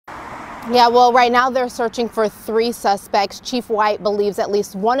Yeah, well, right now they're searching for 3 suspects. Chief White believes at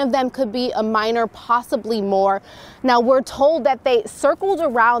least one of them could be a minor, possibly more. Now, we're told that they circled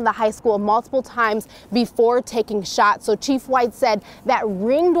around the high school multiple times before taking shots. So Chief White said that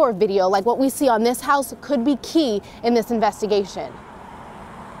ring door video, like what we see on this house, could be key in this investigation.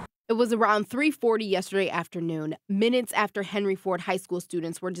 It was around 3:40 yesterday afternoon, minutes after Henry Ford High School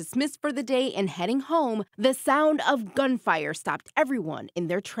students were dismissed for the day and heading home. The sound of gunfire stopped everyone in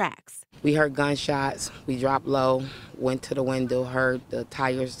their tracks. We heard gunshots. We dropped low, went to the window, heard the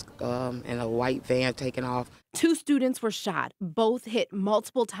tires and a white van taking off. 2 students were shot. Both hit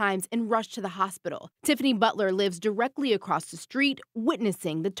multiple times and rushed to the hospital. Tiffany Butler lives directly across the street,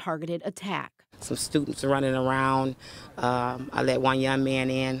 witnessing the targeted attack. Some students running around. I let one young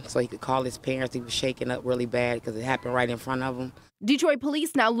man in so he could call his parents. He was shaking up really bad because it happened right in front of him. Detroit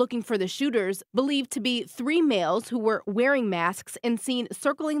police now looking for the shooters, believed to be 3 males who were wearing masks and seen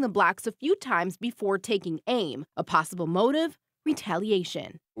circling the blocks a few times before taking aim. A possible motive?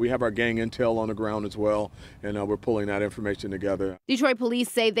 Retaliation. We have our gang intel on the ground as well, and we're pulling that information together. Detroit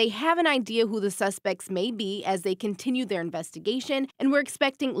police say they have an idea who the suspects may be as they continue their investigation, and we're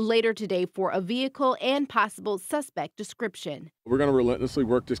expecting later today for a vehicle and possible suspect description. We're going to relentlessly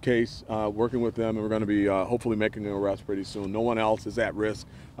work this case, working with them, and we're going to be hopefully making an arrest pretty soon. No one else is at risk.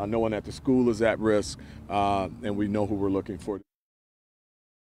 No one at the school is at risk, and we know who we're looking for.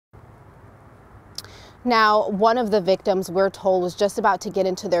 Now, one of the victims, we're told, was just about to get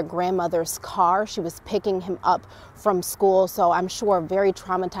into their grandmother's car. She was picking him up from school, so I'm sure very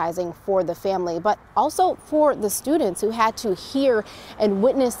traumatizing for the family, but also for the students who had to hear and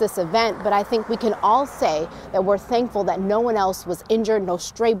witness this event. But I think we can all say that we're thankful that no one else was injured, no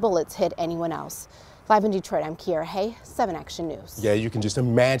stray bullets hit anyone else. Live in Detroit, I'm Kiera Hay, 7 Action News. Yeah, you can just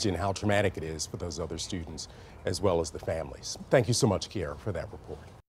imagine how traumatic it is for those other students as well as the families. Thank you so much, Kiera, for that report.